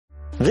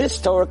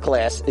This Torah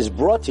class is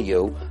brought to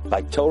you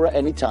by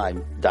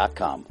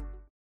TorahAnytime.com.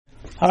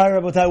 All right,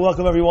 Rabotai,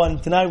 welcome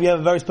everyone. Tonight we have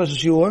a very special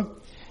shiur,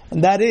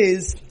 and that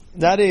is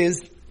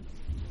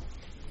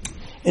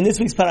in this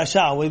week's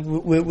Parashat.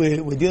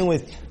 We're dealing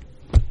with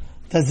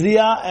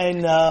Tazria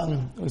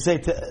and we say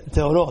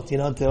Teorot.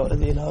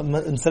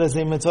 Instead of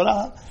saying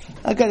Metzora,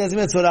 okay,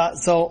 Tazria-Metzora.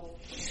 So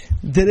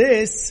to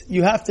this,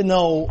 you have to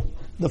know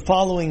the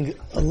following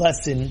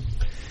lesson,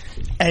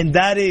 and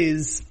that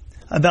is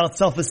about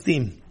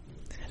self-esteem.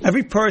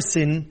 Every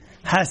person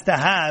has to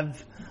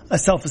have a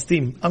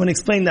self-esteem. I'm going to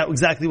explain that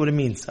exactly what it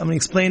means. I'm going to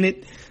explain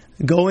it,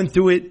 go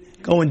into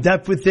it, go in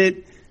depth with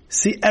it,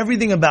 see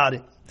everything about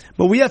it.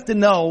 But we have to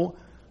know,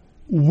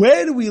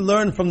 where do we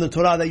learn from the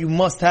Torah that you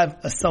must have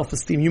a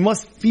self-esteem? You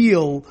must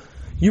feel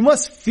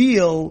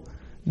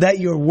that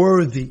you're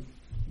worthy.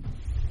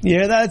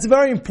 Yeah, that's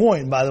very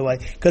important, by the way.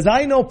 Because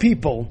I know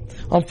people,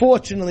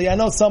 unfortunately, I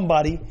know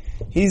somebody,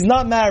 he's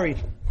not married.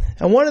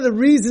 And one of the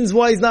reasons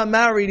why he's not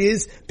married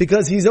is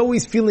because he's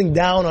always feeling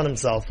down on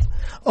himself.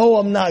 Oh,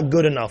 I'm not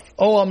good enough.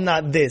 Oh, I'm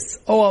not this.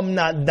 Oh, I'm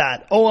not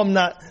that. Oh, I'm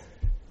not...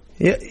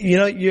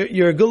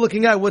 You're a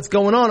good-looking guy. What's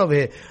going on over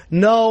here?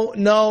 No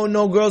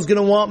girl's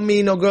gonna want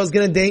me. No girl's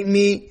gonna date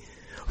me.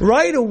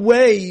 Right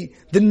away,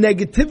 the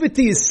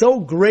negativity is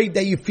so great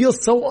that you feel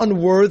so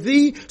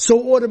unworthy.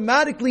 So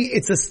automatically,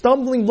 it's a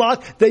stumbling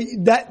block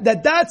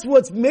that's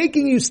what's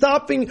making you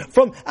stopping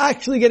from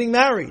actually getting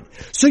married.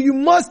 So you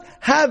must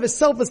have a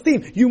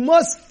self-esteem. You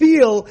must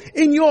feel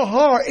in your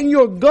heart, in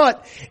your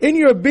gut, in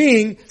your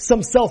being,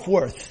 some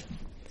self-worth.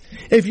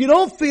 If you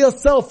don't feel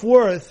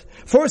self-worth,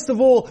 first of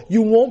all,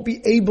 you won't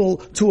be able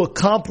to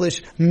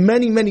accomplish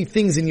many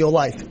things in your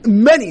life.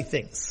 Many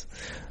things.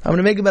 I'm going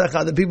to make a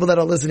beracha. The people that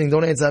are listening,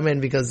 don't answer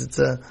amen because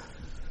it's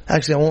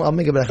actually, I'll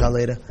make a beracha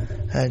later.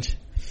 Hajj.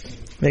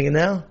 Make it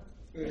now?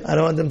 I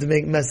don't want them to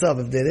mess up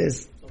if it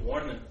is.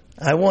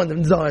 I want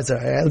them. No, it's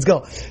alright. Let's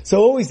go. So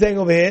what we're saying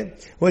over here,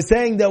 we're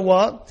saying that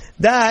what?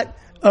 That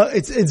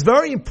it's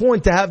very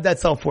important to have that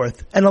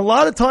self-worth. And a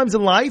lot of times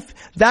in life,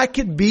 that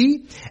could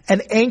be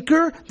an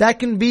anchor, that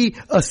can be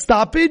a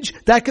stoppage,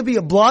 that could be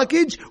a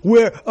blockage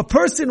where a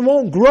person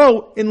won't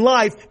grow in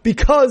life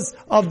because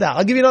of that.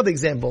 I'll give you another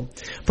example.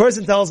 A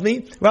person tells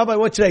me, Rabbi,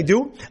 what should I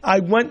do?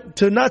 I went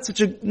to not such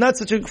a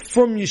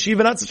firm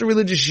yeshiva, not such a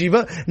religious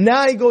yeshiva.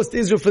 Now he goes to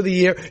Israel for the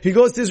year. He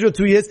goes to Israel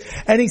 2 years,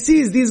 and he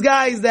sees these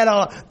guys that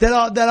are,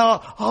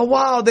 oh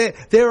wow,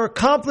 they're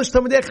accomplished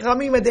Talmidei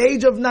Chachamim at the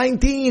age of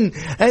 19,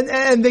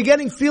 and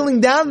they're feeling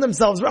down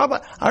themselves. Rabbi,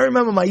 I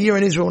remember my year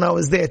in Israel when I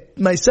was there,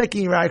 my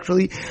second year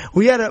actually,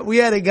 we had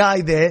a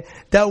guy there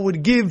that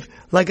would give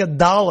like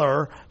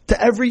 $1 to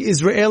every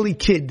Israeli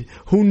kid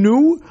who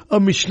knew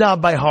a Mishnah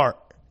by heart.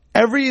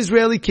 Every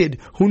Israeli kid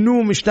who knew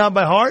a Mishnah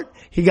by heart,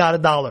 he got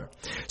 $1.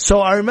 So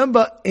I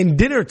remember in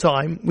dinner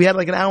time, we had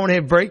like an hour and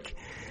a half break.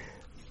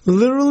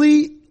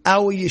 Literally,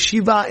 our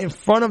yeshiva in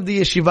front of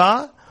the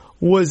yeshiva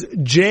was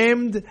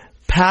jammed,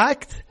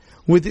 packed,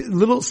 with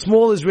little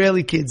small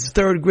Israeli kids,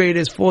 3rd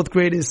graders, 4th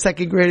graders,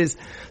 2nd graders.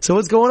 So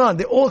what's going on?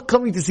 They're all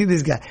coming to see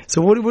this guy.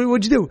 So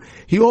what'd you do?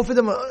 He offered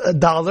them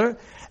 $1,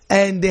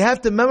 and they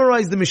have to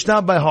memorize the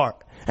Mishnah by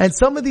heart. And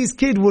some of these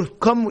kids would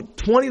come with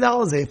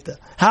 $20 after.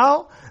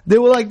 How? They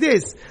were like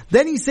this.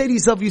 Then he said to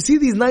himself, you see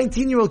these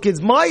 19-year-old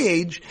kids my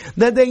age,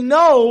 that they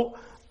know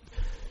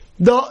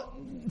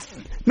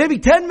maybe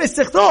 10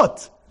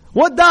 mesechtot.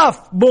 What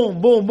daf?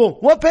 Boom, boom, boom.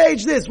 What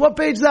page this? What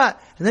page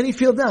that? And then he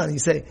feel down. He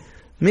say,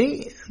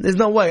 me? There's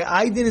no way.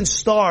 I didn't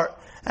start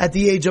at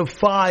the age of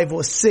 5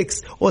 or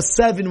 6 or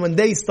 7 when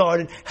they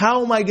started.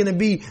 How am I going to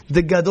be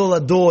the Gadol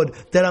Ador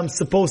that I'm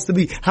supposed to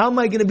be? How am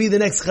I going to be the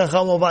next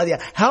Chacham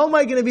Ovadia? How am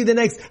I going to be the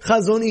next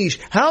Chazon Ish?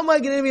 How am I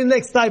going to be the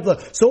next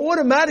Taipler? So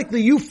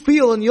automatically you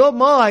feel in your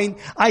mind,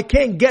 I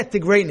can't get to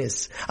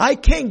greatness. I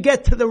can't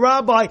get to the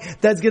rabbi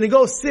that's going to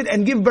go sit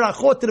and give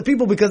brachot to the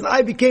people because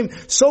I became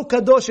so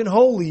kadosh and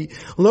holy,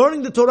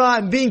 learning the Torah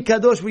and being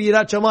kadosh with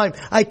Yirat Shamayim.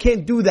 I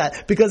can't do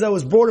that because I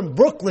was brought in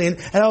Brooklyn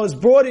and I was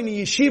brought in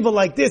a yeshiva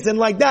like this and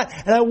like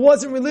that, and I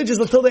wasn't religious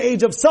until the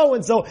age of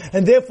so-and-so,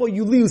 and therefore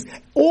you lose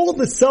all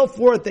the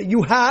self-worth that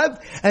you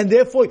have, and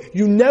therefore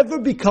you never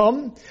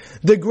become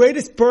the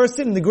greatest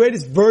person, the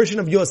greatest version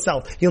of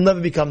yourself. You'll never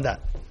become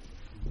that.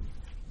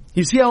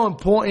 You see how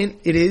important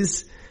it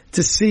is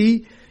to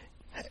see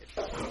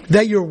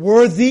that you're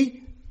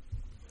worthy?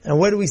 And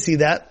where do we see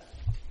that?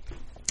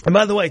 And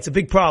by the way, it's a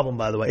big problem,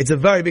 by the way. It's a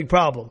very big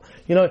problem.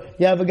 You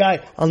have a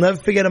guy, I'll never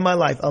forget in my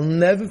life, I'll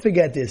never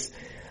forget this.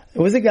 It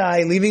was a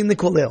guy leaving the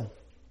kollel.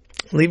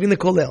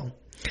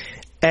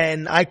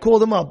 And I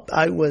called him up.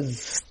 I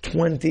was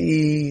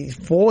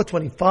 24,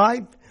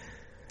 25.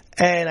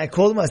 And I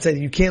called him. I said,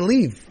 you can't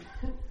leave.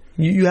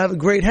 You have a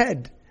great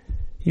head.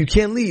 You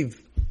can't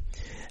leave.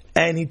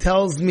 And he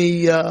tells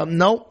me,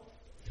 no,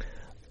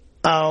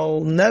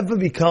 I'll never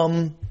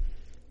become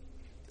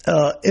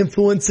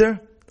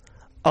influencer.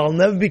 I'll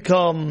never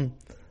become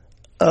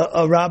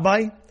a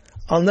rabbi.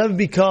 I'll never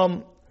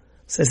become...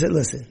 So I said,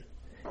 listen,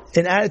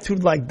 an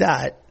attitude like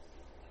that,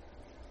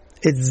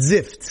 it's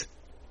zift.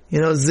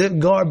 Zift,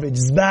 garbage,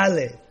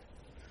 zbale.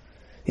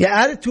 Your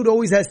attitude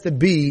always has to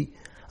be,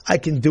 I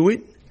can do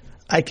it,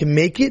 I can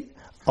make it,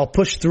 I'll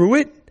push through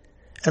it,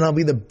 and I'll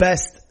be the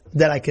best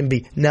that I can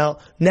be. Now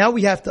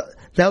we have to,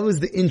 that was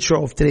the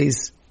intro of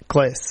today's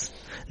class.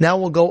 Now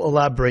we'll go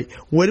elaborate.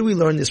 Where do we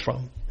learn this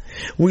from?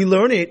 We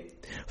learn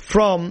it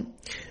from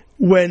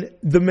when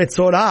the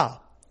Metzora,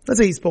 let's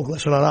say he spoke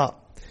Lashon Hara,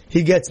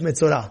 he gets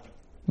Metzora.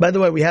 By the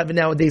way, we have it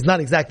nowadays, not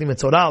exactly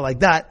Metzora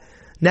like that.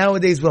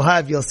 Nowadays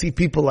you'll see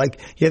people like,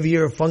 you ever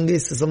hear of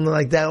fungus or something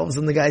like that, all of a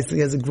sudden the guy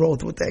has a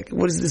growth. What the heck?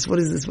 What is this? What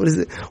is this? What is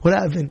it? What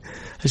happened?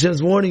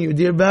 Hashem's warning you,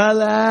 dear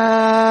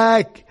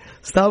Balak,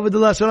 stop with the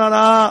Lashon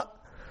Hara.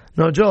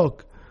 No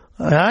joke.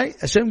 Alright?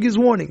 Hashem gives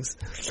warnings.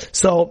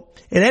 So,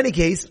 in any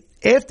case,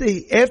 after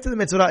the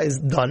Metzora is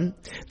done,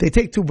 they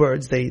take two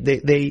birds, they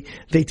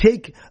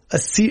take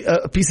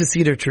a piece of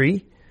cedar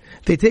tree,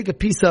 they take a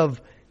piece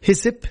of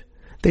hyssop,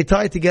 they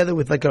tie it together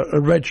with like a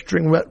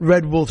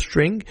red wool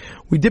string,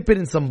 we dip it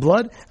in some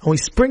blood, and we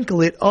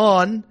sprinkle it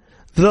on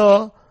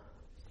the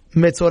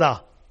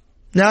Metzora.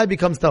 Now it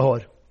becomes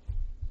tahor.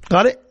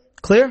 Got it?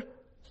 Clear?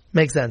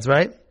 Makes sense,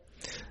 right?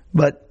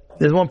 But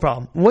there's one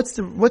problem. What's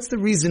the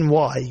reason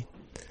why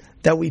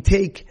that we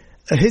take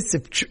a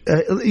hyssop?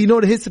 You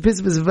know, the hyssop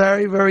is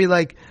very, very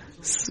like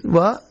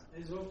what?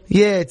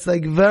 Yeah, it's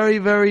like very,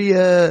 very.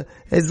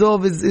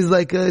 Ezov is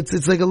like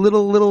it's like a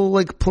little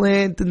like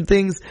plant and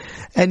things,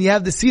 and you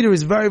have the cedar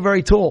is very,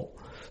 very tall.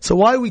 So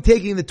why are we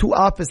taking the two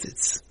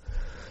opposites?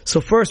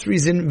 So first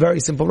reason, very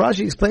simple.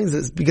 Rashi explains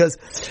this because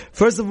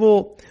first of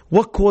all,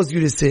 what caused you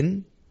to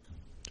sin?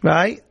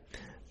 Right?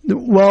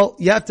 Well,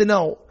 you have to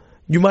know.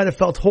 You might have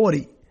felt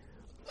haughty.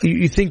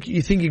 You think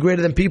you're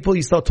greater than people.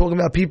 You start talking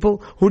about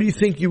people. Who do you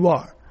think you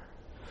are?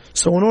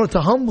 So in order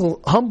to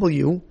humble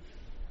you,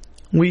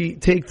 we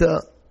take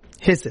the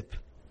hyssop.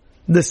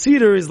 The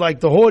cedar is like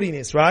the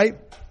haughtiness, right?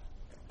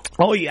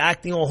 Oh, you're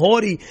acting all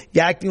haughty.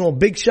 You're acting all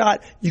big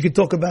shot. You can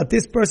talk about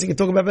this person. You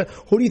can talk about,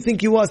 who do you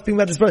think you are speaking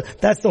about this person?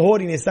 That's the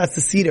haughtiness. That's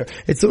the cedar.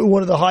 It's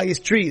one of the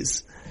highest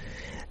trees.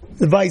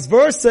 The vice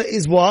versa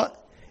is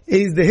what?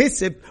 Is the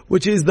hyssop,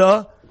 which is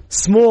the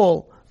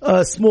small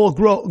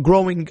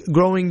growing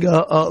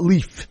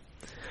leaf.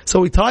 So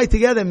we tie it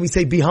together and we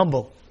say, be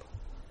humble.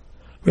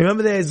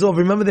 Remember the Ezov,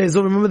 remember the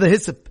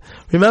hyssop.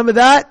 Remember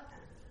that?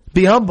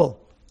 Be humble.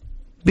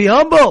 Be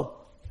humble.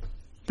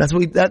 That's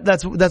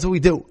what we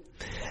do.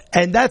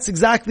 And that's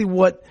exactly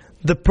what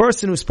the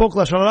person who spoke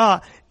Lashon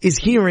Hara is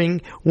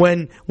hearing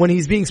when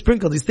he's being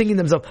sprinkled. He's thinking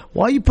to himself,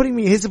 why are you putting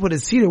me a hyssop with a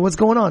cedar? What's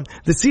going on?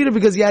 The cedar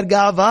because you had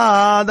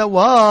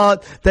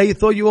gava, that you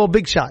thought you were all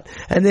big shot.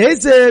 And the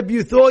hyssop,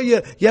 you thought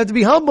you have to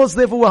be humble, so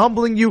therefore we're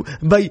humbling you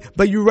by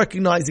you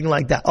recognizing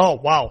like that. Oh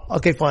wow,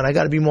 okay fine, I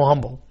gotta be more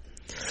humble.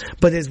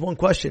 But there's one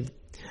question.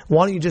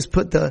 Why don't you just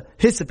put the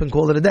hyssop and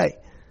call it a day?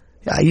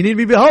 Yeah, you need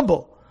to be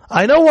humble.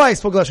 I know why I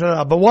spoke Lashon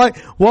Hara, but why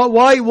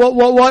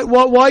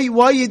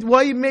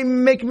you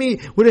make me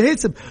with a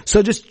hyssop?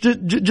 So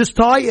just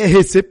tie a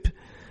hyssop,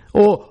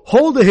 or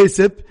hold a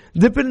hyssop,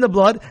 dip it in the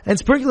blood, and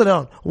sprinkle it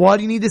on. Why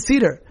do you need the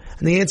cedar?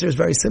 And the answer is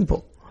very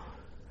simple.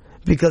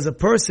 Because a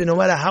person, no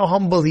matter how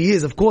humble he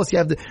is, of course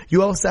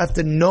you also have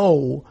to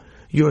know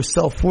your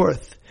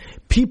self-worth.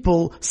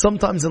 People,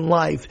 sometimes in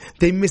life,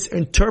 they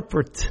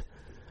misinterpret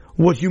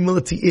what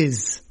humility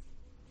is.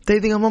 They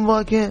think I'm humble,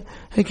 I can't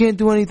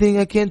do anything,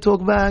 I can't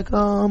talk back,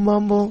 I'm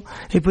humble.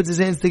 He puts his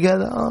hands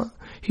together,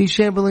 he's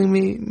shambling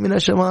me, min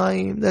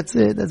hashamayim, that's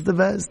it, that's the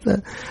best.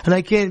 And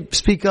I can't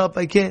speak up,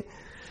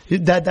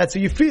 that's what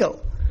you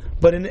feel.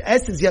 But in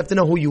essence, you have to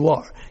know who you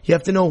are. You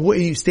have to know where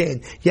you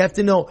stand. You have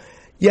to know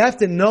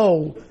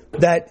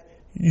that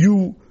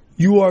you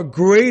are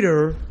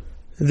greater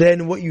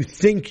than what you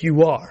think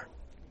you are.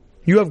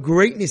 You have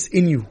greatness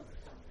in you.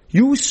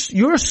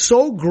 You're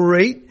so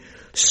great.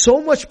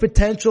 So much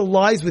potential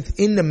lies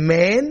within the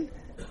man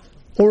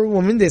or a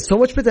woman. There's so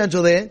much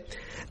potential there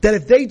that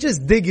if they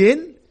just dig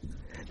in,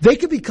 they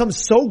could become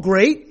so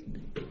great.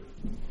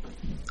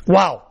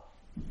 Wow.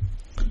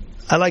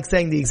 I like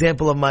saying the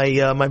example of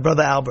my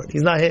brother Albert.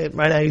 He's not here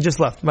right now. He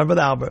just left. My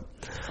brother Albert.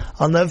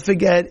 I'll never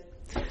forget.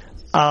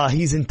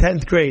 He's in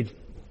 10th grade.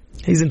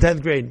 He's in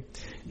 10th grade.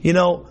 You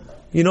know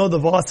the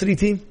varsity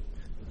team?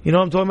 You know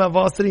what I'm talking about,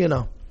 varsity or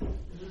no?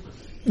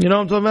 You know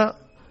what I'm talking about?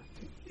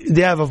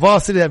 They have a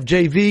varsity, they have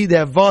JV, they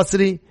have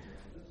varsity.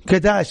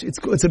 Kadash,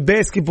 it's a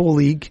basketball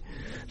league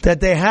that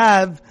they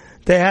have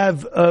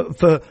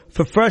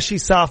for freshie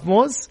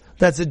sophomores,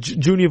 that's a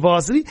junior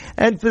varsity,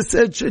 and for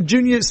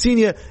junior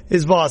senior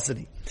is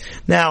varsity.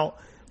 Now,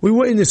 we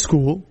were in the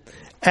school,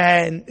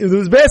 and there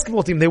was a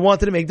basketball team. They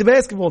wanted to make the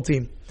basketball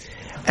team.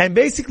 And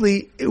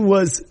basically, it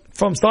was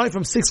starting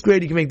from 6th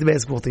grade, you can make the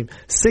basketball team.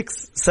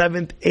 6th,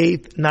 7th,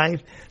 8th,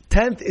 9th,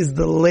 10th is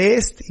the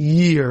last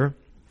year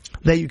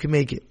that you can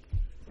make it.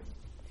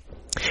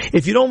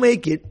 If you don't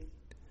make it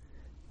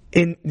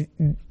in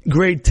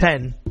grade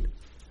 10,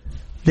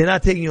 they're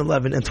not taking you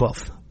 11 and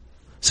 12th.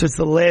 So it's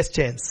the last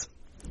chance.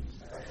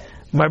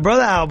 My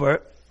brother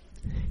Albert,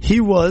 he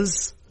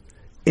was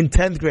in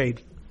 10th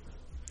grade.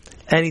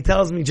 And he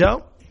tells me,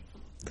 Joe,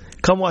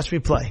 come watch me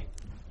play.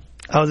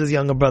 I was his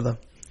younger brother.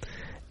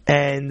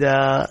 And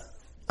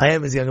I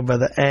am his younger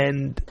brother,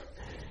 and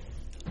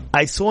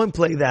I saw him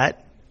play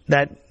that,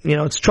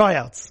 it's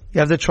tryouts. You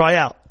have to try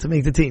out to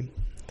make the team.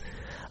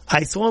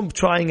 I saw him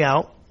trying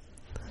out.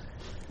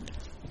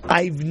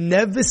 I've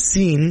never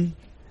seen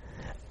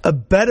a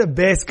better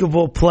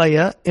basketball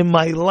player in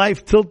my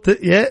life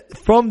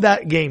from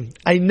that game.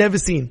 I never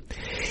seen.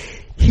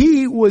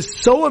 He was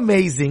so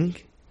amazing.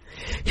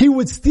 He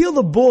would steal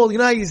the ball. You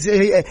know how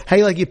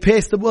you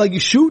pass the ball, like you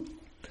shoot?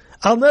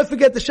 I'll never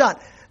forget the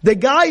shot. The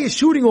guy is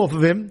shooting off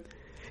of him.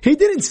 He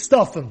didn't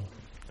stuff him.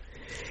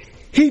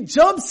 He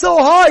jumped so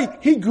high,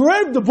 he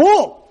grabbed the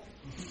ball.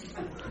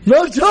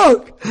 No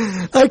joke.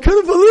 I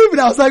couldn't believe it.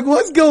 I was like,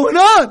 what's going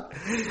on?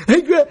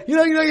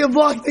 You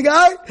block the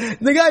guy?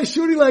 The guy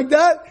shooting like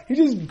that? He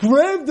just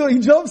grabbed him. He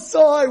jumped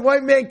so high,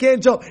 white man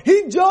can't jump.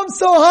 He jumped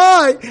so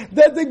high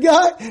that the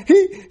guy,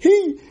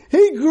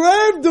 he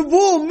grabbed the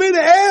ball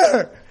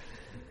midair.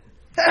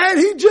 And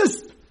he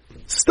just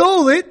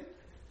stole it,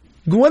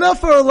 went up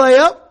for a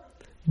layup,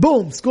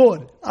 boom,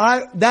 scored.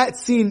 That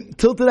scene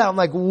tilted out. I'm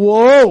like,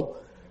 whoa.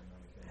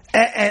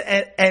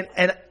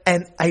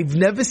 And I've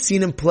never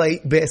seen him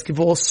play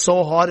basketball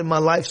so hard in my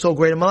life, so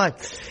great in my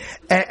life.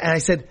 And I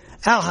said,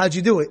 Al, how'd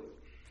you do it?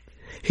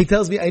 He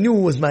tells me, I knew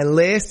it was my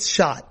last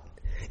shot.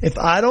 If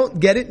I don't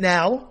get it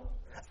now,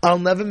 I'll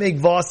never make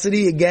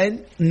varsity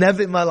again.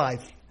 Never in my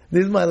life.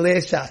 This is my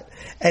last shot.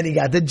 And he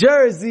got the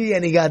jersey,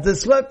 and he got the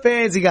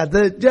sweatpants, he got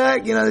the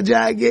jacket, the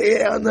jacket,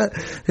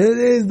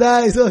 it's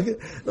nice.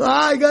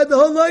 I got the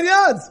whole 9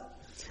 yards.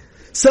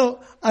 So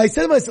I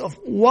said to myself,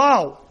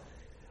 wow.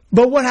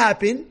 But what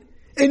happened?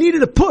 It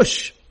needed a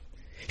push.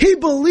 He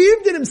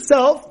believed in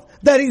himself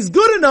that he's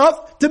good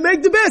enough to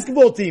make the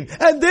basketball team.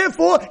 And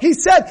therefore, he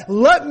said,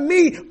 let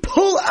me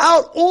pull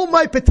out all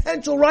my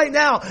potential right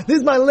now. This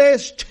is my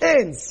last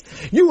chance.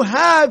 You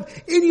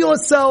have in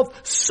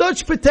yourself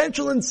such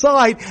potential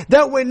inside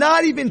that we're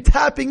not even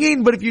tapping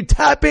in. But if you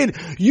tap in,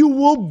 you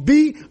will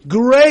be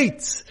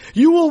great.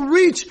 You will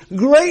reach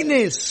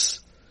greatness.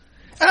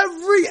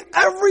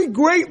 Every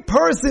great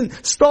person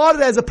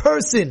started as a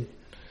person.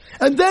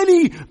 And then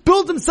he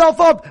built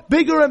himself up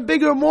bigger and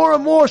bigger, more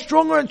and more,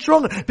 stronger and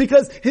stronger,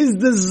 because his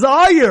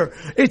desire,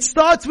 it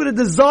starts with a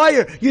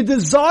desire. Your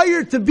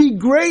desire to be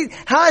great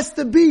has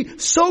to be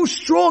so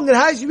strong. You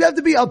have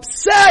to be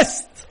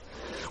obsessed.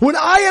 When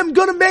I'm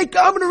going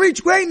to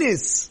reach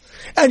greatness.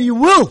 And you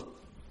will.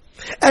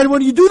 And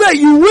when you do that,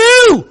 you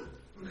will.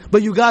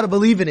 But you got to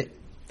believe in it.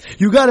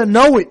 You got to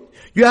know it.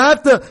 You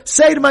have to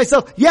say to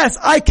myself, yes,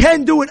 I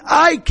can do it.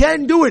 I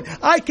can do it.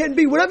 I can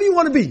be whatever you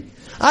want to be.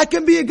 I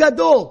can be a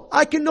gadol.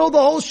 I can know the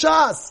whole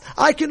Shas.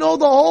 I can know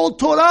the whole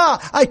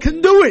Torah. I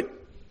can do it.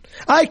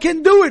 I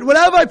can do it.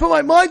 Whatever I put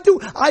my mind to,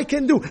 I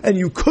can do. And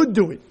you could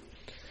do it.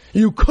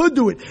 You could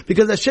do it.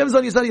 Because Hashem's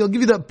on your side. He'll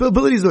give you the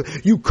abilities to do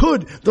it. You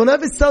could. Don't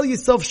ever sell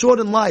yourself short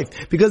in life.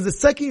 Because the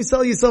second you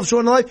sell yourself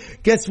short in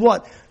life, guess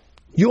what?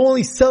 You're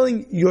only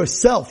selling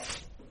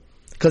yourself.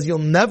 Because you'll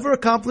never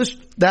accomplish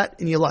that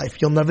in your life.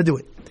 You'll never do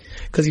it.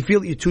 Because you feel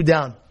that you're too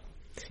down.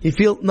 You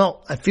feel, no.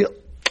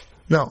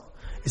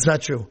 It's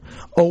not true.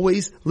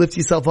 Always lift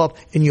yourself up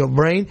in your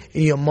brain,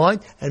 in your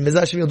mind, and Mizah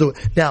Hashem, you'll do it.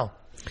 Now,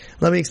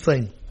 let me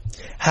explain.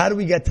 How do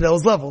we get to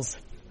those levels?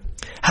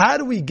 How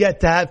do we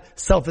get to have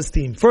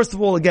self-esteem? First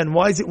of all, again,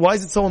 why is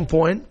it so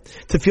important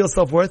to feel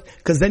self-worth?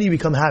 Because then you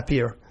become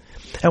happier.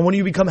 And when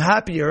you become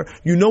happier,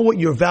 you know what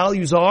your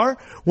values are.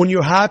 When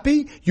you're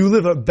happy, you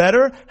live a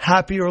better,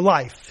 happier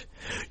life.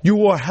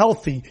 You are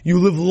healthy. You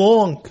live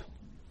long.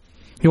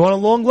 You want a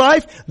long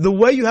life? The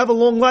way you have a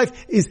long life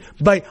is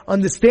by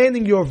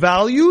understanding your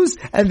values,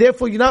 and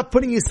therefore you're not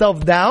putting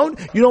yourself down.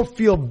 You don't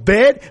feel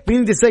bad,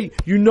 meaning to say,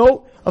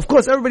 of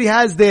course everybody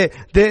has their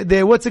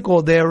what's it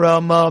called? Their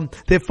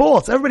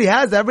faults. Everybody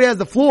has that. Everybody has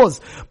the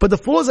flaws. But the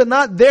flaws are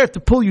not there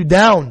to pull you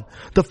down.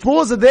 The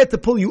flaws are there to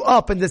pull you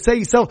up and to say to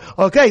yourself,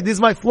 okay, this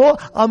is my flaw.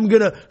 I'm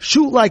gonna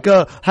shoot like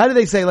a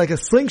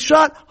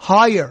slingshot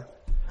higher.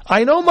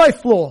 I know my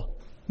flaw.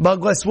 But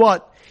guess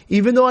what?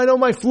 Even though I know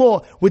my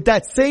flaw, with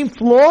that same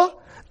flaw,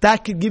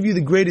 that could give you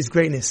the greatest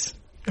greatness.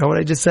 You know what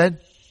I just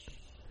said?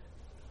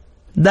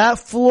 That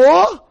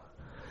flaw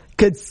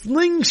could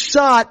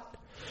slingshot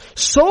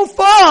so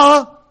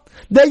far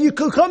that you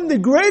could become the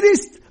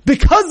greatest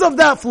because of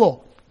that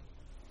flaw.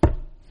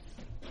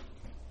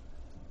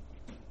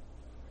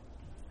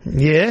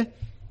 Yeah?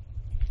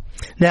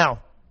 Now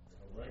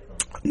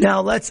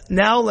let's dig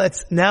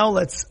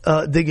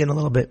in a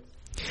little bit.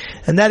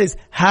 And that is,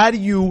 how do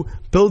you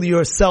build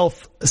your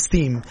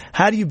self-esteem?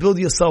 How do you build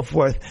your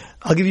self-worth?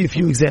 I'll give you a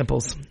few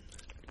examples.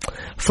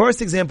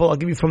 First example I'll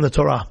give you from the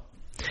Torah.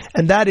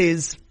 And that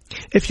is,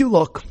 if you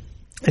look,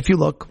 it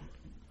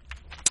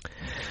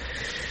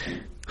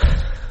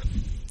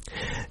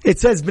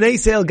says Bnei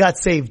Yisrael got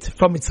saved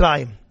from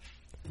Mitzrayim.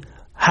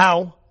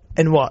 How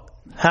and what?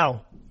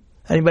 How?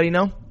 Anybody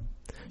know?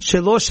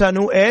 Shelo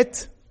shanu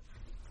et,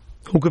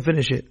 who could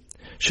finish it?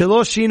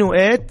 Shelo shinu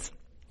et,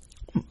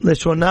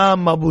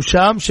 Leshonam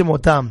Mabusham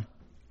Shemotam.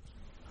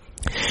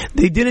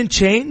 They didn't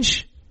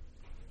change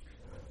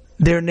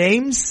their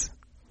names,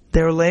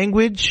 their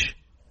language,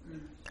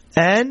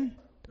 and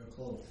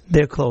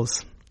their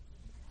clothes.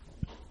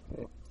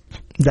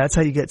 That's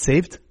how you get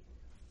saved?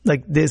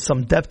 Like, there's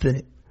some depth in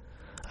it.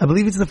 I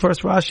believe it's the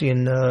first Rashi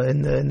in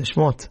the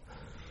Shemot.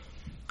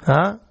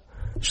 Huh?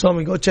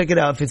 Shlomi, go check it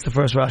out if it's the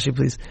first Rashi,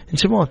 please. In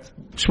Shemot.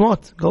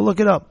 Go look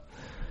it up.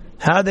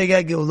 How they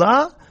get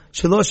Geulah?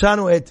 Shelo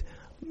shanu et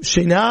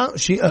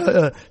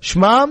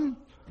shmam,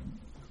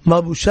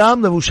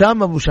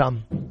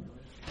 mabusham.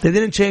 They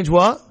didn't change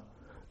what?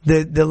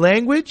 The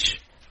language,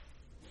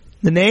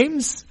 the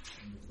names,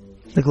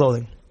 the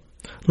clothing.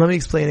 Let me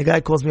explain. A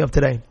guy calls me up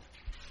today.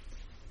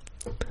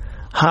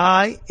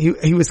 Hi,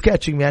 he was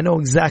catching me. I know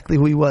exactly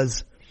who he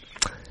was.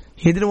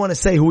 He didn't want to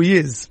say who he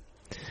is.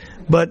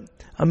 But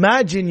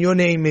imagine your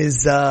name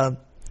is Yoshua.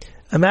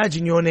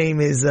 Imagine your name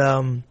is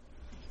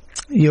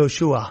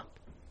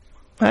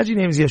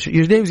Yoshua.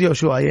 Your name's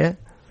Yoshua, yeah?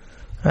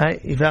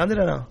 Right? You found it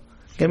or no?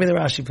 Give me the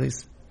Rashi,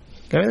 please.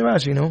 Give me the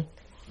Rashi, no?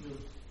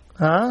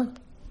 Huh?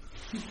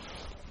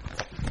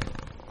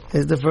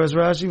 Is the first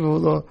Rashi?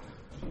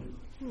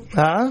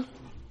 Huh?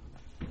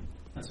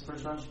 That's the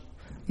first Rashi.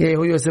 Yeah,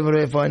 who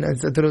Yosef fine. I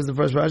thought it was the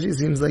first Rashi. It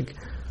seems like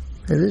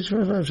is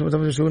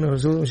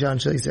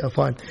it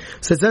fine.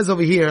 So it says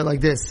over here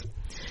like this.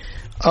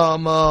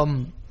 What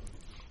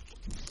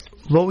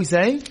are we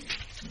saying?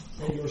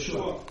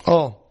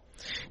 Oh,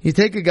 you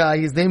take a guy.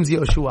 His name's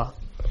Yoshua.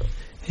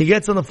 He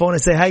gets on the phone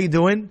and say, "How you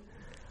doing?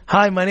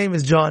 Hi, my name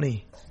is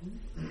Johnny."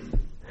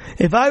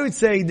 If I would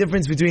say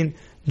difference between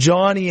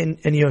Johnny and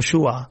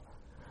Yoshua,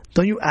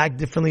 don't you act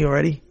differently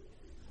already?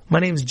 My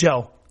name's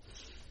Joe.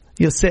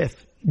 Yosef.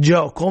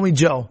 Joe. Call me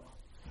Joe.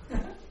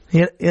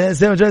 You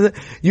understand what I'm trying to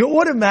say? You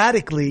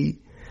automatically,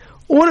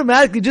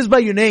 just by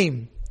your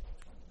name,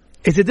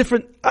 it's a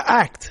different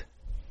act.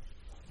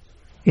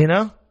 You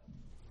know?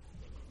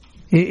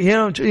 You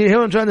hear what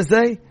I'm trying to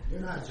say?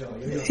 You're not Joe.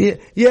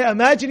 Yeah,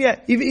 imagine,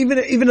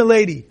 even a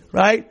lady,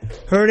 right?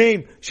 Her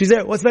name, she's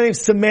there. What's my name?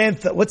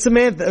 Samantha. What's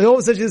Samantha? All of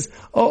a sudden she's,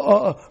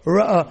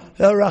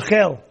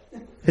 Rachel.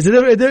 It's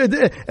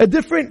a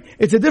different,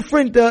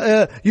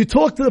 you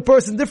talk to the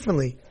person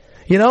differently.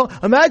 You know?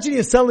 Imagine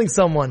you're selling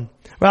someone,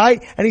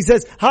 right? And he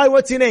says, "Hi,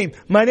 what's your name?"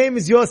 "My name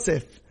is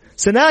Yosef."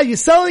 So now you're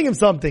selling him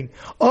something.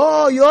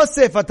 "Oh,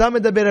 Yosef, ata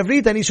medaber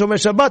avrit, ani shomer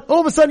Shabbat."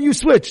 All of a sudden you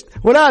switched.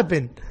 What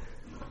happened?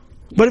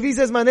 But if he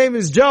says, "My name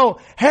is Joe,"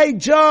 "Hey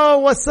Joe,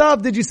 what's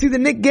up? Did you see the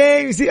Knick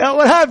game? You see,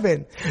 what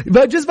happened?"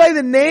 But just by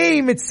the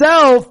name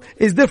itself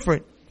is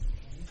different.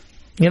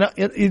 You know,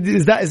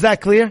 is that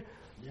clear?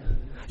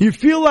 You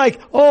feel like,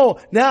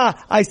 now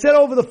I said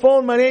over the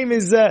phone, my name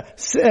is,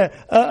 let's say,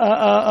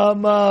 I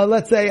don't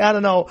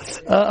know,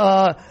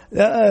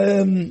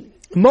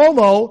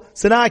 Momo,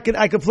 so now I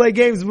can play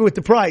games with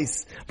the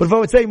price. But if I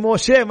would say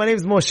Moshe, my name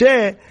is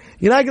Moshe,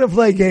 you're not going to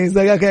play games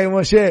like, okay,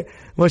 Moshe,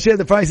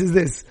 the price is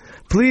this.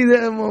 Please,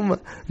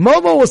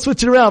 Momo will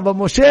switch it around, but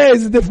Moshe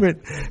is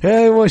different.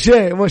 Hey,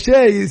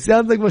 Moshe, you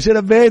sound like Moshe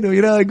Rabbeinu,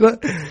 you know, like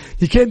what?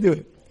 You can't do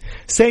it.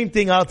 Same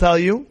thing, I'll tell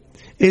you,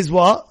 is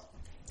what?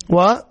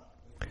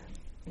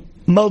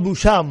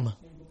 Malbusham.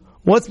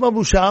 What's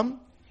Malbusham?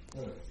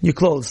 Your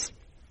clothes.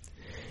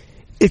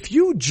 If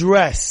you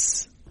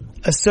dress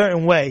a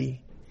certain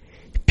way,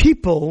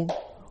 people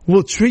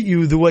will treat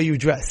you the way you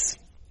dress.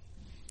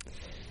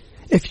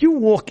 If you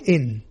walk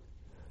in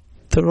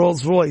to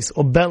Rolls Royce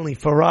or Bentley,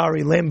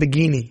 Ferrari,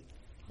 Lamborghini,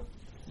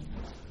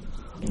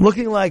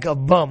 looking like a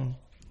bum,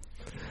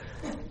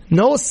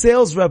 no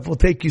sales rep will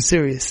take you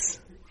serious.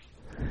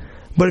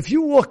 But if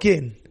you walk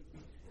in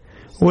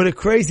with a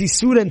crazy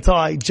suit and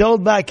tie,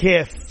 gelled back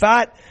hair,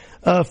 fat,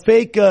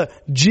 fake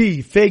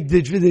G, fake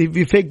the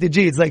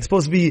G. It's like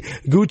supposed to be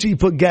Gucci, you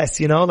put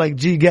Guess, you know, like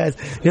G Guess.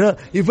 You know,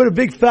 you put a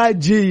big fat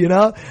G, you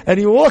know, and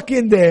you walk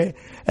in there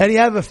and you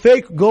have a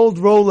fake gold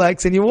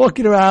Rolex and you're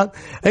walking around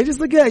and you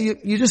just look at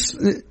you just,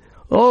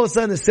 all of a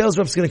sudden the sales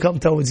rep's gonna come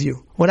towards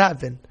you. What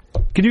happened?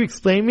 Can you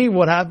explain me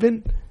what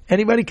happened?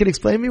 Anybody can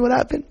explain me what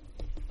happened?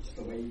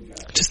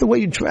 Just the way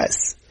you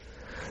dress.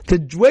 The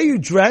way you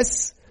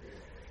dress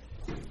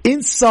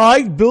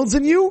inside builds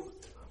in you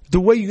the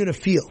way you're going to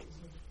feel.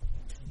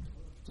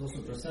 It's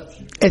also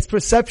perception. It's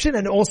perception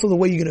and also the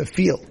way you're going to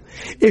feel.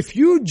 If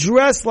you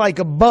dress like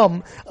a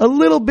bum, a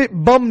little bit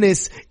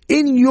bumness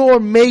in your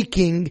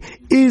making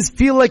is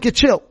feel like a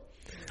chill.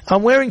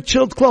 I'm wearing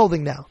chilled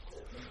clothing now.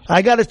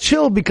 I got to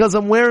chill because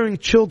I'm wearing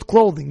chilled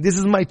clothing. This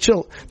is my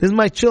chill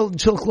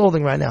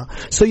clothing right now.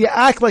 So you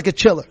act like a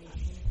chiller.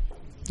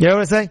 You know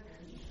what I'm saying?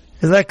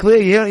 Is that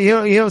clear? You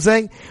know what I'm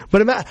saying?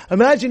 But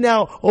imagine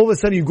now, all of a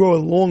sudden you grow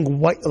a long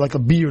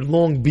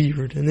long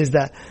beard, and there's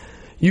that.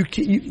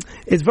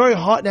 It's very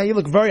hot now. You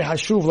look very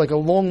hashuv, like a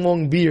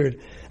long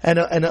beard, and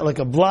like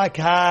a black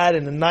hat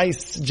and a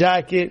nice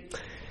jacket.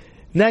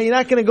 Now you're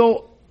not going to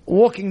go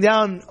walking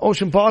down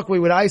Ocean Parkway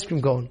with an ice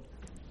cream cone.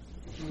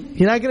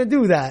 You're not going to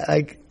do that.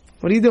 Like,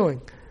 what are you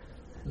doing?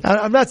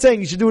 I'm not saying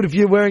you should do it if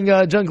you're wearing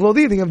junk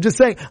clothing. I'm just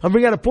saying, I'm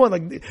bringing out a point.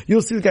 Like,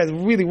 you'll see the guy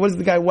really, what is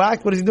the guy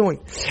whacked? What is he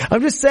doing?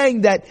 I'm just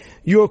saying that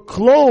your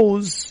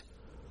clothes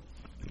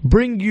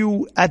bring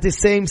you, at the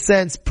same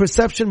sense,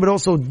 perception, but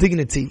also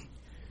dignity.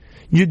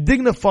 You're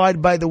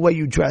dignified by the way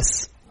you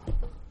dress.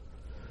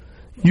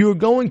 you're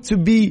going to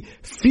be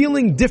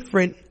feeling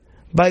different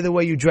by the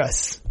way you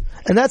dress.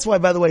 And that's why,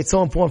 by the way, it's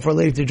so important for a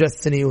lady to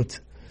dress tzniut.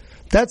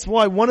 That's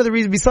why one of the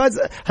reasons, besides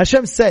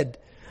Hashem said,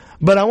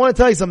 but I want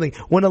to tell you something,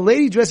 when a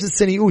lady dresses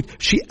tzniut,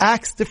 she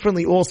acts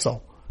differently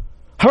also.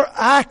 Her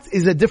act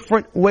is a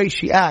different way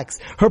she acts.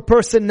 Her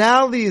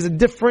personality is a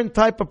different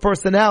type of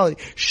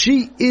personality.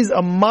 She is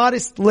a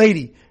modest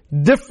lady.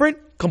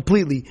 Different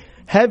completely.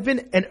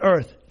 Heaven and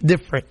earth,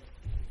 different.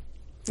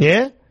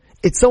 Yeah?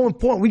 It's so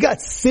important. We got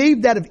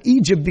saved out of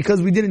Egypt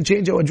because we didn't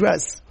change our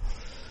dress.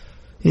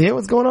 You hear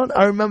what's going on?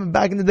 I remember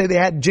back in the day they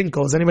had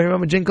Jinkos. Anybody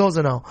remember Jinkos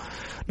or no?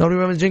 Nobody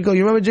remember Jinko? You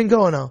remember Jinko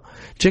or no?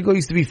 Jinko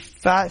used to be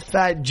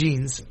fat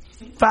jeans.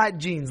 Fat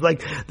jeans.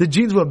 Like, the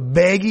jeans were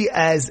baggy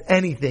as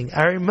anything.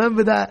 I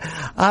remember that.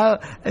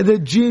 The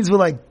jeans were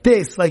like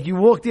this. Like, you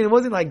walked in, it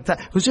wasn't like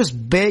that. It was just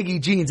baggy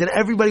jeans. And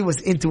everybody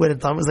was into it at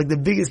the time. It was like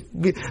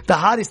the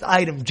hottest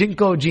item.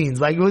 Jinko jeans.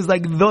 Like, it was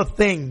like the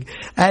thing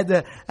at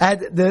the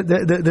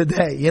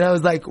day. You know, it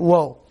was like,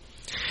 whoa.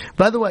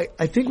 By the way,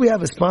 I think we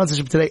have a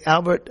sponsorship today,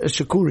 Albert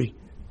Shakuri.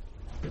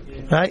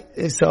 Right?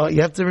 So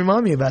you have to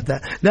remind me about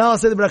that. Now I'll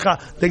say the bracha.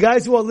 The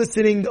guys who are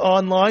listening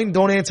online,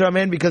 don't answer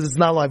amen because it's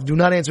not live. Do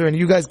not answer, and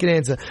you guys can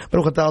answer.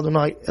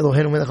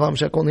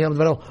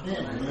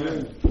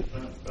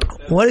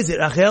 What is it?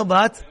 Rachel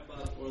Bat?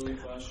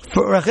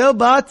 For Rachel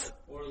Bat?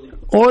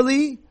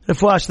 Orly?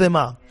 Refuah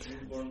Shlema.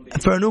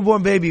 For a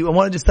newborn baby. I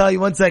want to just tell you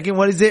 1 second.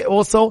 What is it?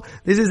 Also,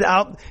 this is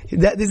Albert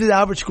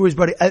Shakuri's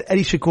brother,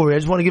 Eddie Shakuri. I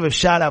just want to give a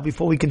shout out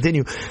before we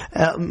continue.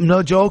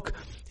 No joke.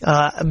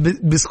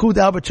 Biskut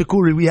Albert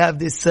Shakuri, we have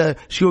this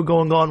shiur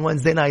going on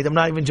Wednesday night. I'm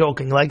not even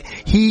joking. Like,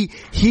 you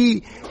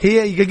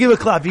can give a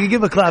clap. You can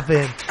give a clap for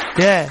him.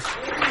 Yeah.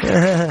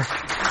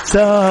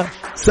 So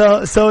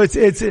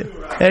it's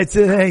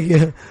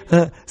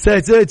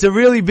a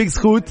really big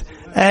zchut.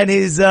 And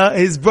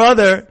his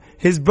brother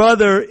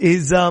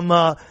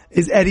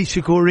is Eddie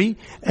Shakuri,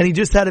 and he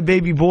just had a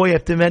baby boy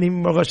after many,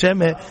 Baruch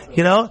Hashem,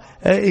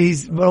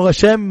 he's, Baruch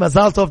Hashem,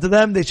 Mazal Tov to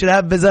them, they should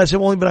have Bezat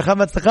Hashem only Beracha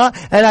V'Atzlacha,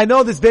 and I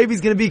know this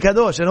baby's gonna be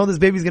Kadosh, I know this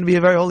baby's gonna be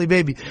a very holy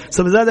baby.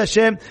 So Bezat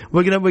Hashem,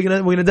 we're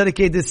gonna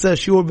dedicate this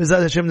shiur,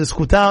 Bezat Hashem, to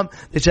Zchutam,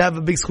 they should have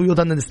a big Zchuyot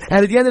on this.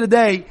 And at the end of the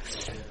day,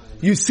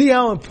 you see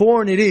how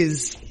important it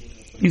is,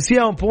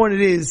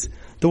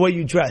 the way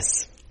you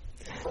dress.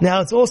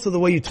 Now it's also the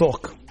way you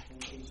talk.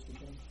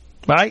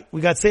 Right? We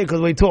got to say it because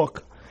the way you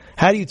talk.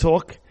 How do you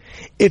talk?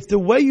 If the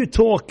way you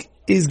talk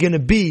is going to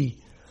be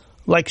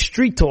like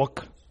street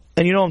talk,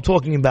 and you know what I'm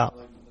talking about,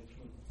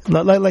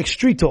 like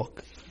street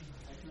talk.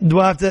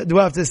 Do I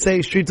have to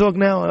say street talk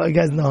now? You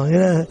guys know.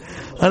 Yeah.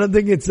 I don't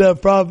think it's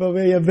proper.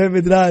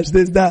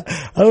 This,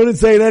 that. I wouldn't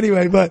say it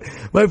anyway. But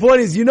my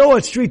point is, you know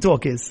what street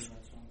talk is.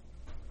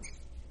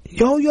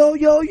 Yo. All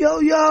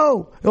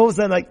of a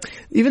sudden, like,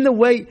 even the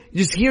way, you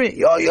just hear it,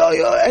 yo,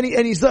 and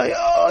he's like,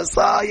 yo,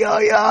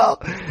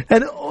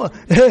 and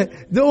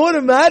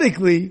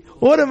automatically,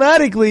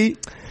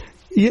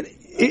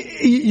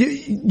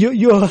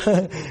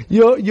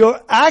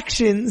 your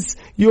actions,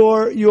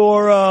 your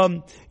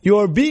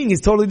being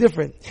is totally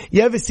different.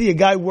 You ever see a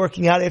guy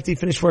working out after he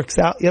works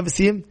out? You ever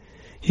see him?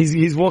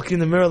 He's walking in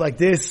the mirror like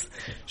this,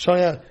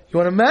 showing out, you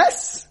want a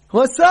mess?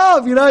 What's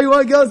up? You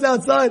want to go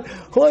outside?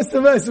 Who wants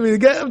to mess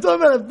with me? I'm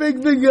talking about a big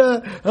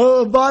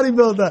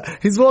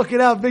bodybuilder. He's walking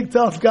out, big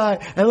tough guy,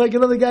 and like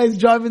another guy is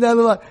driving down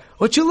the line.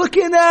 What you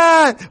looking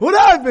at? What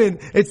happened?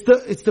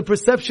 It's the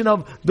perception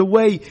of the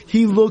way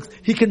he looks,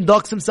 he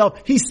conducts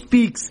himself, he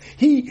speaks,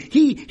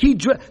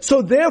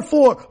 so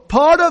therefore,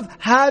 part of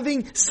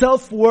having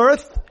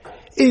self-worth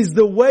is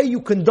the way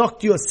you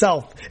conduct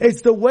yourself.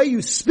 It's the way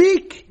you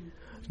speak,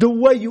 the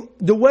way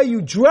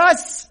you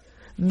dress,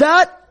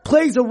 that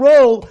plays a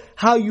role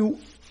how you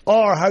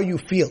are, how you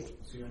feel.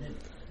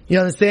 You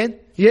understand?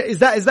 Yeah, is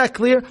that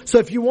clear? So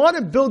if you want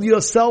to build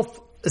your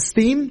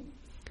self-esteem,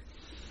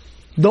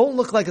 don't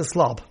look like a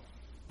slob.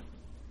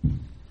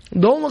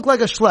 Don't look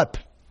like a schlep.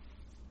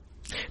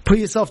 Put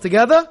yourself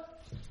together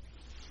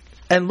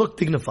and look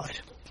dignified.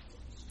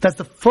 That's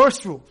the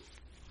first rule.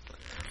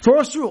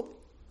 First rule.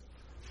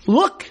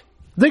 Look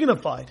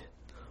dignified.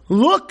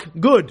 Look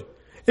good.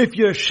 If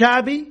you're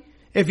shabby,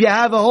 if you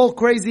have a whole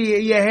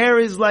crazy, your hair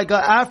is like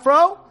an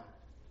afro,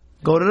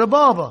 go to the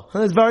barber.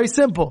 It's very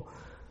simple.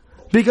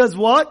 Because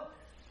what?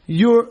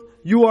 You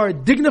are a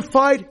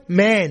dignified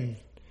man.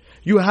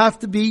 You have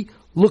to be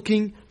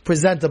looking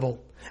presentable.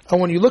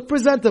 And when you look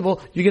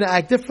presentable, you're going to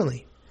act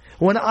differently.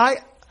 When I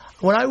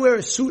wear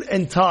a suit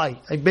and tie,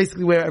 I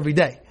basically wear it every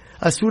day.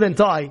 A suit and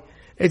tie,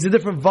 it's a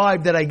different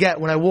vibe that I get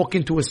when I walk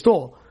into a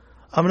store.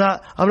 I'm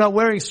not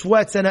wearing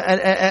sweats and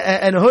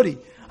a hoodie.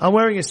 I'm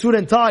wearing a suit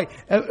and tie.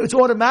 It's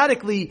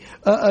automatically,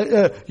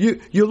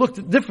 you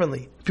look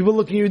differently. People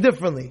look at you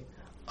differently.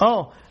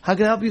 Oh, how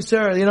can I help you,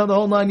 sir? The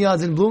whole 9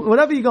 yards in Bloom.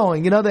 Wherever you're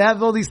going, they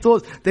have all these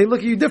stores. They look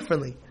at you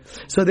differently.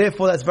 So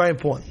therefore, that's very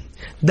important.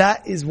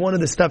 That is one of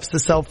the steps to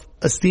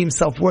self-esteem,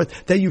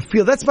 self-worth, that you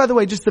feel. That's, by the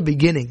way, just the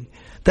beginning.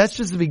 That's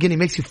just the beginning. It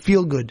makes you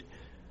feel good.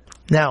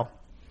 Now,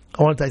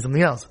 I want to tell you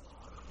something else.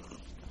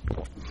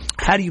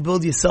 How do you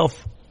build your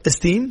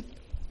self-esteem?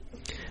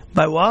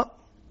 By what?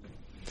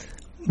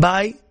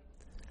 by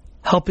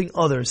helping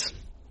others.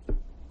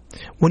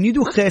 When you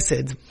do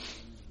chesed,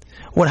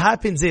 what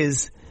happens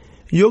is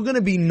you're going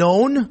to be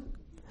known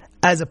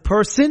as a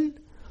person,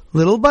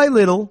 little by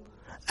little,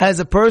 as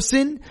a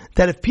person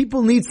that if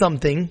people need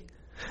something,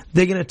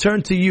 they're going to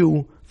turn to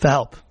you for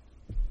help.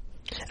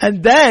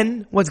 And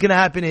then what's going to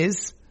happen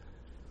is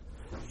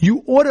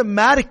you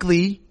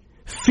automatically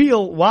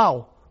feel,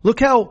 wow, look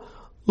how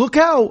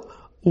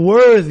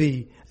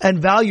worthy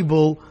and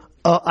valuable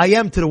I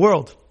am to the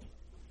world.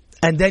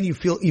 And then you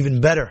feel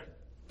even better.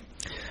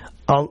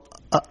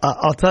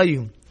 I'll tell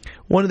you,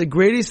 one of the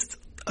greatest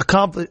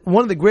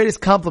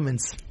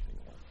compliments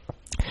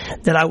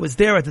that I was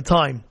there at the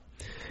time,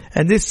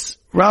 and this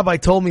rabbi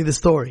told me the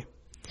story.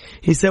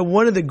 He said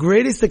one of the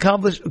greatest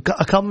compliments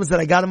that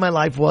I got in my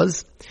life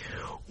was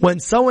when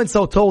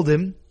so-and-so told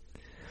him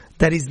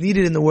that he's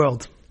needed in the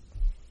world.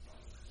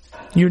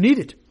 You're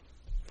needed.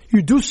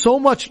 You do so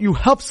much. You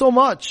help so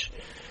much.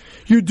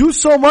 You do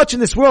so much in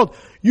this world.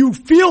 You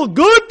feel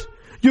good.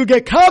 You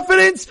get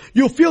confidence.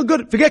 You'll feel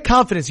good. Forget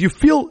confidence. You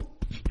feel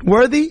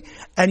worthy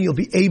and you'll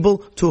be able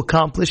to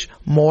accomplish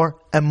more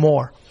and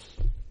more.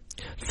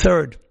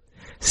 Third,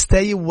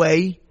 stay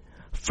away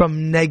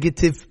from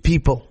negative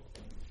people.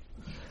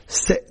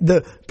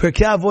 The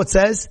Pirkei Avot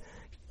says,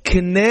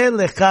 Kneh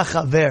lecha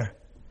chaver.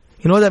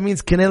 You know what that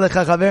means? Kneh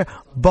lecha chaver?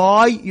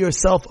 Buy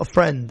yourself a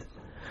friend.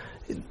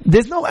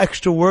 There's no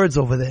extra words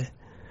over there.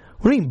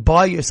 What do you mean,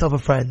 buy yourself a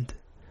friend?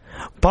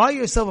 Buy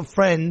yourself a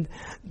friend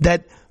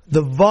that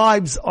the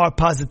vibes are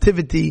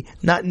positivity,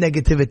 not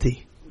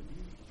negativity.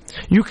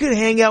 You can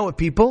hang out with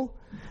people,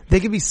 they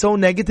can be so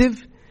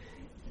negative,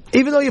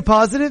 even though you're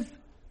positive,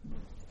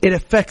 it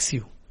affects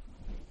you.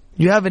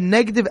 You have a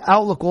negative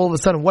outlook all of a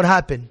sudden. What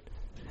happened?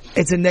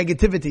 It's a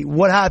negativity.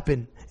 What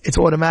happened? It's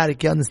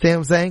automatic. You understand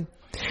what I'm saying?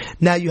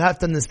 Now you have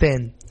to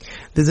understand.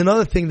 There's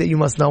another thing that you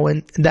must know,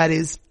 and that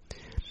is,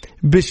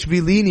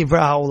 Bishvili nivra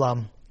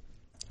ha'olam.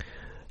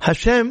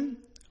 Hashem,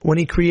 when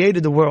He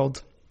created the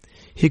world,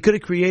 He could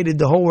have created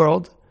the whole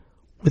world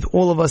with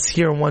all of us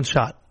here in one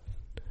shot.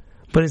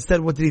 But instead,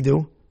 what did He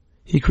do?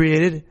 He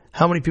created,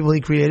 how many people He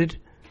created?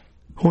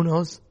 Who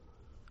knows?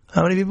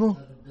 How many people?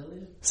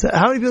 So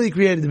how many people He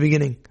created at the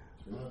beginning?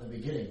 At the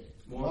beginning.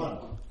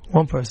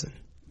 One person.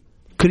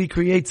 Could He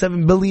create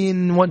 7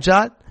 billion in one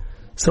shot?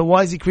 So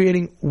why is He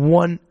creating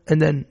one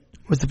and then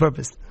what's the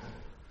purpose?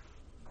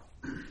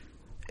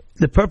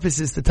 The purpose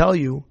is to tell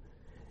you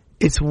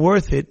it's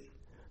worth it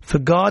for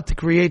God to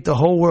create the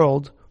whole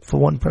world for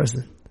one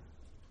person.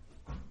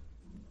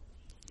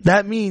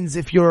 That means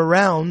if you're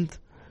around,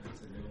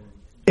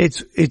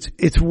 it's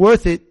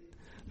worth it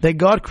that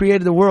God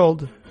created the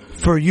world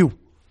for you.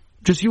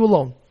 Just you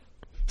alone.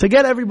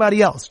 Forget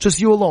everybody else.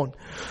 Just you alone.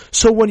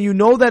 So when you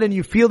know that and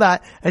you feel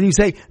that and you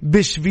say,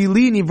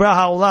 Bishvili nivra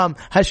ha'olam,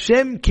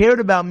 Hashem cared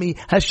about me.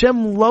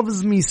 Hashem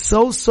loves me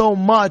so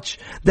much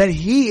that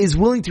He is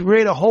willing to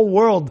create a whole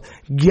world,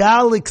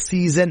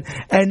 galaxies and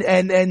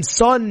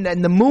sun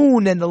and the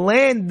moon and the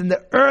land and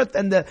the earth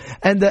and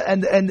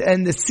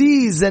the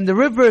seas and the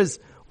rivers.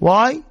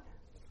 Why?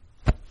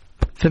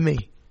 For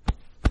me.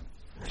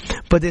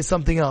 But there's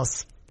something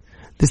else.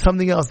 There's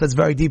something else that's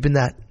very deep in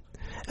that.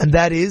 And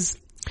that is,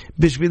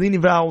 Bishvili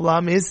nivra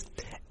ha'olam is,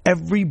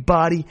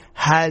 everybody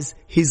has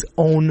his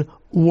own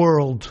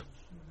world.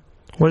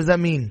 What does that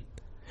mean?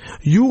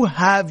 You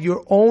have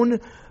your own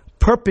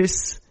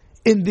purpose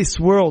in this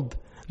world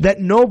that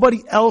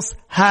nobody else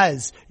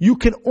has. You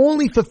can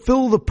only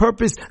fulfill the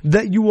purpose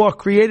that you are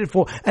created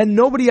for, and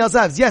nobody else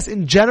has. Yes,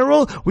 in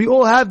general, we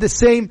all have the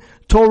same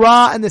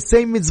Torah and the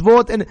same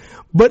mitzvot,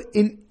 but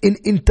in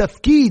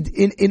tafkid,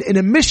 in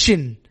a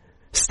mission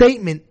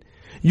statement,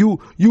 you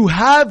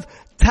have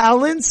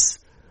talents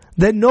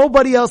that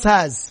nobody else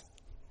has.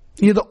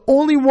 You're the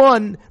only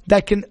one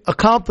that can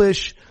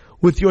accomplish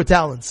with your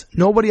talents.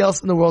 Nobody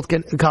else in the world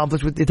can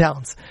accomplish with your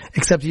talents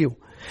except you.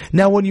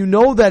 Now when you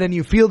know that and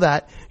you feel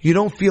that, you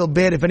don't feel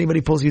bad if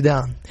anybody pulls you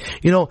down.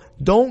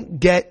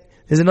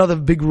 There's another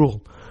big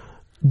rule.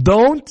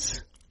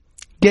 Don't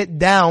get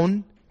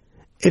down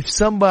if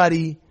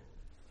somebody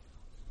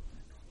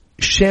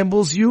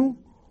shambles you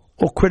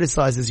or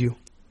criticizes you.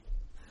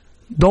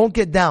 Don't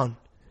get down.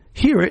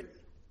 Hear it.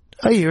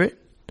 I hear it.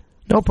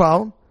 No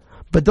problem.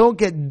 But don't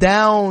get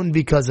down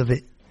because of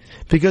it.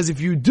 Because if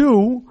you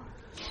do,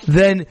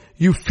 then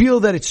you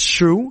feel that it's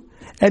true.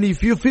 And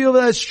if you feel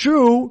that it's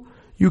true,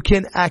 you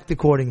can act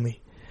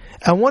accordingly.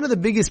 And one of the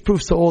biggest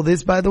proofs to all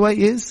this, by the way,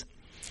 is,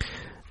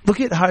 look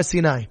at Har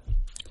Sinai.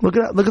 Look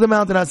at the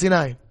mountain Har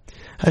Sinai.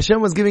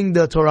 Hashem was giving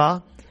the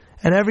Torah,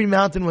 and every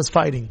mountain was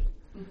fighting.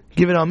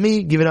 Give it on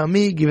me, give it on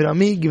me, give it on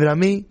me, give it on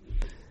me.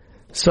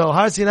 So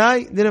Har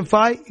Sinai didn't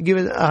fight, give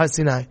it Har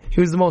Sinai. He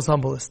was the most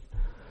humblest.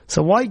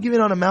 So why give it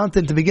on a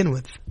mountain to begin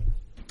with?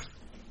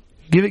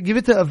 Give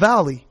it to a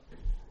valley.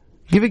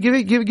 Give it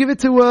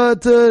to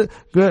what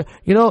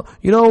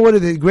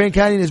is it? Grand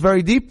Canyon is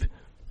very deep.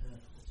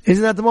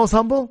 Isn't that the most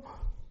humble?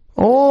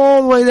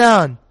 All the way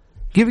down.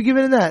 Give it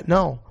in that.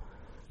 No.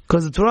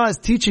 Because the Torah is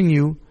teaching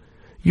you,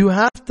 you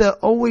have to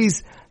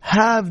always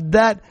have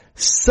that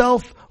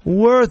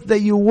that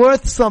you're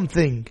worth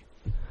something.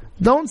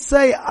 Don't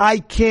say I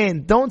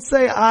can't. Don't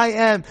say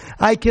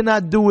I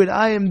cannot do it.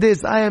 I am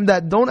this, I am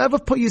that. Don't ever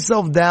put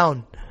yourself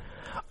down.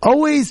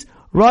 Always,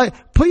 right?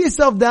 Put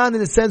yourself down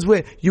in the sense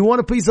where you want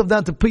to put yourself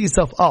down to put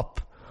yourself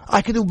up.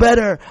 I can do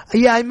better.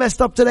 Yeah, I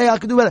messed up today. I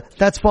can do better.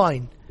 That's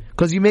fine.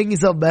 Because you're making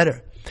yourself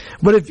better.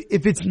 But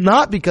if it's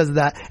not because of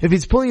that, if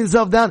it's pulling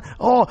yourself down,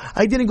 oh,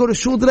 I didn't go to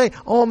shul today.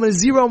 Oh, I'm a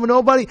zero. I'm a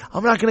nobody.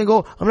 I'm not going to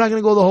go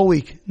the whole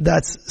week.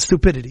 That's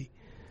stupidity.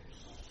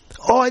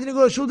 Oh, I didn't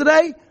go to shul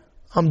today.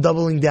 I'm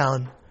doubling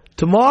down.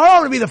 Tomorrow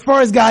I'm going to be the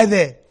first guy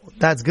there.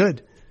 That's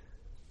good.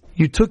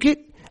 You took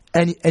it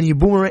and you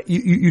boomerang,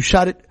 you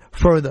shot it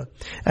further.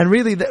 And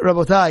really,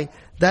 Rabotai,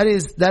 that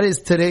is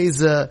today's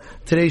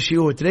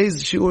shiur.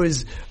 Today's shiur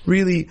is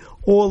really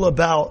all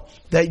about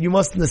that you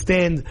must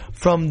understand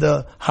from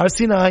the Har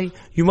Sinai,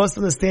 you must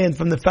understand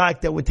from the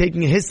fact that we're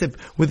taking a hyssop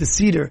with a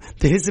cedar.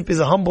 The hyssop is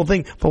a humble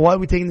thing, but why are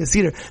we taking the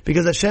cedar?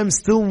 Because Hashem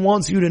still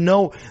wants you to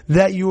know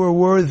that you are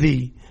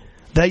worthy,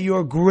 that you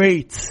are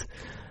great.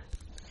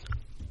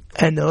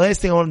 And the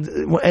last thing I want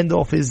to end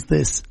off is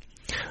this.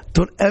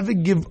 Don't ever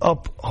give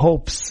up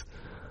hopes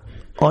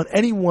on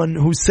anyone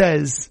who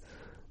says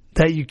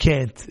that you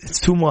can't.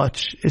 It's too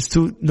much.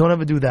 Don't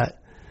ever do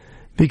that.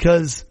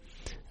 Because,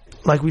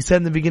 like we said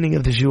in the beginning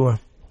of the shiur,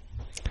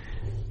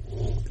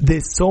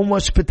 there's so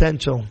much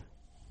potential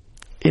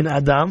in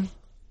Adam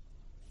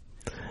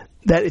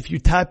that if you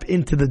tap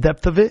into the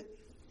depth of it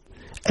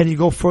and you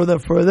go further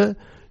and further,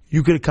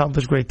 you could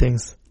accomplish great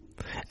things.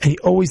 And you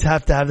always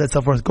have to have that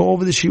self-worth. Go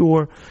over the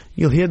shiur.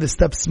 You'll hear the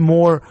steps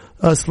more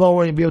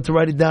slower. You'll be able to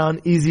write it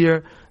down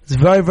easier. It's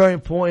very, very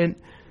important.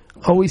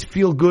 Always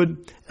feel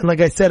good. And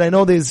like I said, I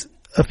know there's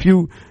a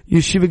few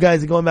yeshiva guys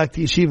that are going back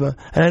to yeshiva.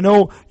 And I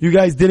know you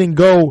guys didn't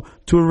go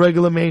to a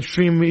regular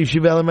mainstream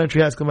yeshiva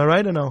elementary high school. Am I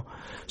right or no?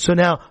 So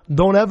now,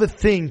 don't ever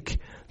think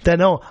that,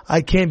 no,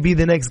 I can't be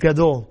the next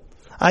Gadol.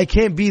 I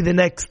can't be the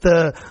next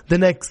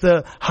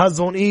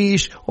Hazon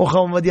Ish or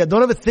Chacham Vadia.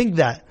 Don't ever think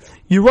that.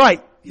 You're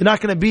right. You're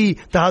not going to be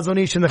the Hazon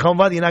Ish and the Chacham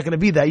Vadia. You're not going to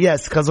be that.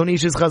 Yes, Hazon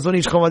Ish is Hazon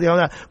Ish, Chacham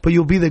Vadia, but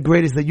you'll be the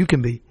greatest that you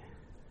can be.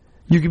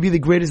 You can be the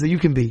greatest that you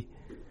can be.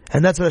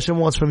 And that's what Hashem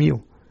wants from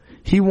you.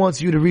 He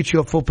wants you to reach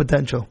your full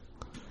potential.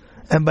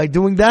 And by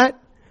doing that,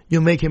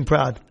 you'll make Him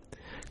proud.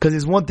 Because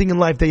there's one thing in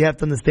life that you have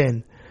to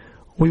understand.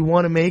 We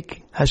want to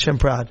make Hashem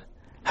proud.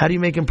 How do you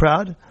make Him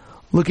proud?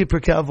 Look at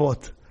Pirkei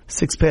Avot,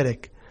 6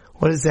 perek.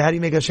 What does it say? How do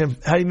you make Hashem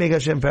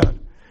proud?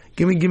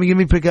 Give me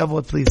Pirkei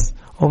Avot, please.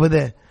 Over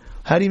there.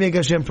 How do you make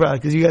Hashem proud?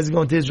 Because you guys are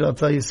going to Israel. I'll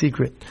tell you a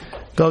secret.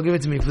 Go, give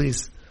it to me,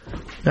 please.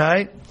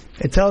 Alright?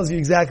 It tells you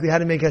exactly how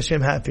to make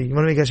Hashem happy. You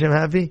want to make Hashem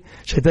happy?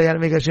 Should I tell you how to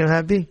make Hashem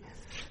happy?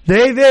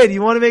 David,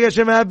 you want to make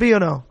Hashem happy or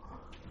no?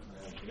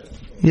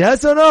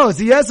 Yes or no? It's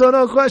a yes or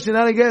no question,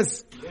 not a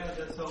guess. Yeah,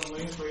 that's all I'm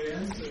waiting for you to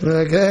answer.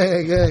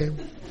 Okay.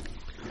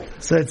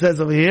 So it says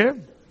over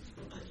here.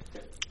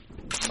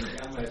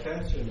 Got my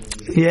attention.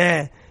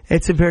 Yeah.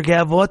 It's in Pirkei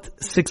Avot,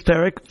 6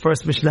 perek,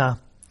 first Mishnah.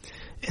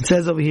 It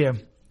says over here,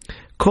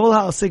 Kol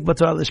ha'osik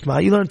b'Torah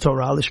lishma. You learn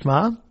Torah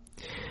lishma.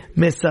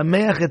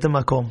 Mesameach et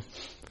ha'makom.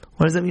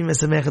 What does that mean,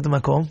 mesameach et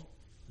ha'makom?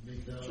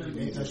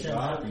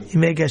 You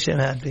make Hashem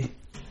happy.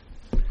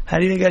 How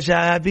do you make Hashem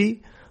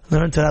happy?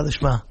 Learn Torah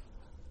lishma.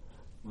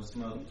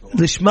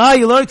 Lishma,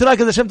 you learn Torah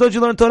because Hashem told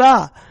you to learn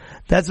Torah.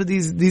 That's what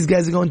these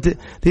guys are going to.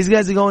 These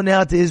guys are going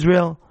now to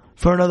Israel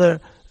for another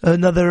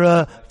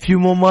few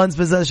more months.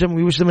 Hashem,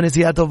 we wish them an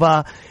Nesiyah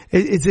Tova.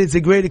 It's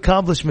a great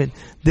accomplishment.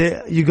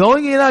 You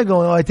going or you're not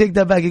going? Oh, I take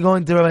that back. You're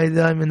going to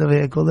Rabbi. I'm in the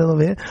vehicle. They're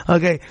over here.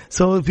 Okay,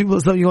 so you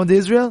going to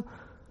Israel?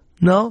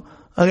 No.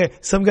 Okay,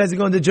 some guys are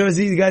going to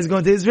Jersey. You guys are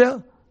going to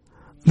Israel?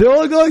 They're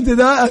all going to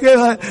that. Okay,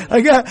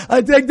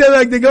 I take that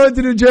back. They're going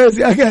to New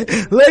Jersey. Okay,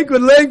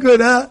 Lakewood,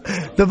 huh?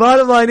 The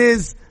bottom line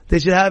is, they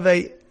should have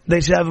a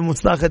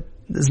mutzlachet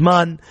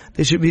zman.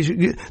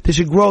 They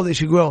should grow.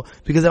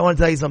 Because I want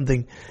to tell you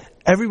something.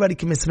 Everybody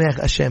can mismeach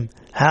Hashem.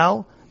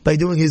 How? By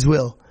doing His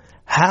will.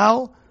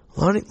 How?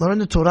 Learn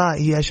the Torah.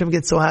 Hashem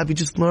gets so happy.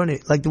 Just learn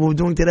it. Like what we're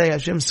doing today.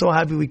 Hashem's so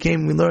happy we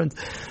came, we learned.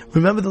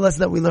 Remember the lesson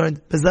that we learned.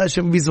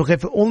 Hashem be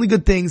zocheh for only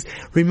good things.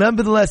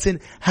 Remember the lesson.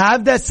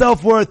 Have that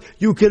self-worth.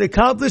 You can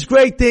accomplish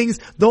great things.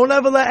 Don't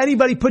ever let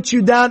anybody put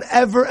you down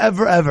ever,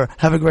 ever, ever.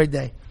 Have a great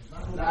day.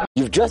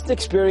 You've just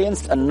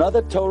experienced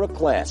another Torah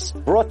class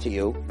brought to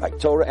you by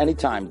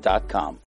TorahAnytime.com.